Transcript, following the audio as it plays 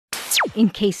in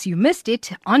case you missed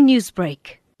it on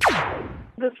Newsbreak.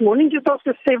 This morning, just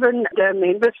after 7, the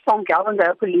members from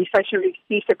Galvindale Police Station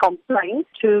received a complaint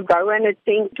to go and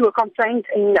attend to a complaint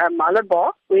in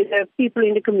Malabar, where the people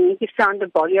in the community found the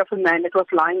body of a man that was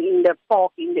lying in the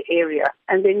park in the area.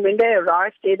 And then when they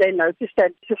arrived there, they noticed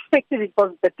that suspected it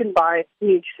was bitten by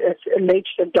his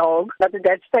alleged dog. But at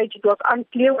that stage, it was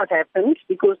unclear what happened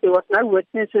because there was no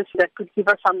witnesses that could give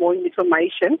us some more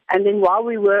information. And then while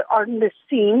we were on the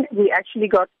scene, we actually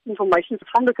got information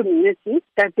from the community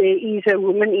that there is a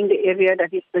woman in the area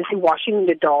that is busy washing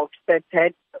the dogs that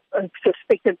had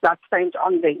suspected bloodstains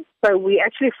on them. So we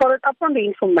actually followed up on the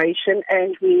information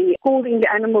and we called in the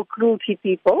animal cruelty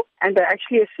people, and they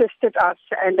actually assisted us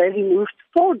and they removed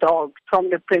 4 dogs from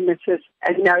the premises.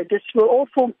 And now this will all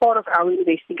form part of our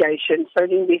investigation. So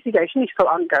the investigation is still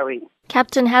ongoing.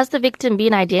 Captain, has the victim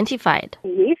been identified?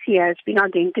 Yes, he has been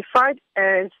identified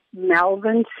as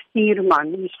Melvin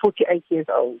Stuurman. He's 48 years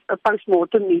old. A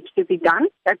post-mortem needs to be done.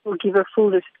 That will give a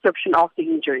full description of the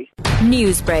injury.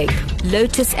 Newsbreak,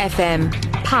 Lotus FM,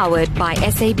 powered by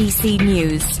SABC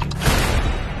News.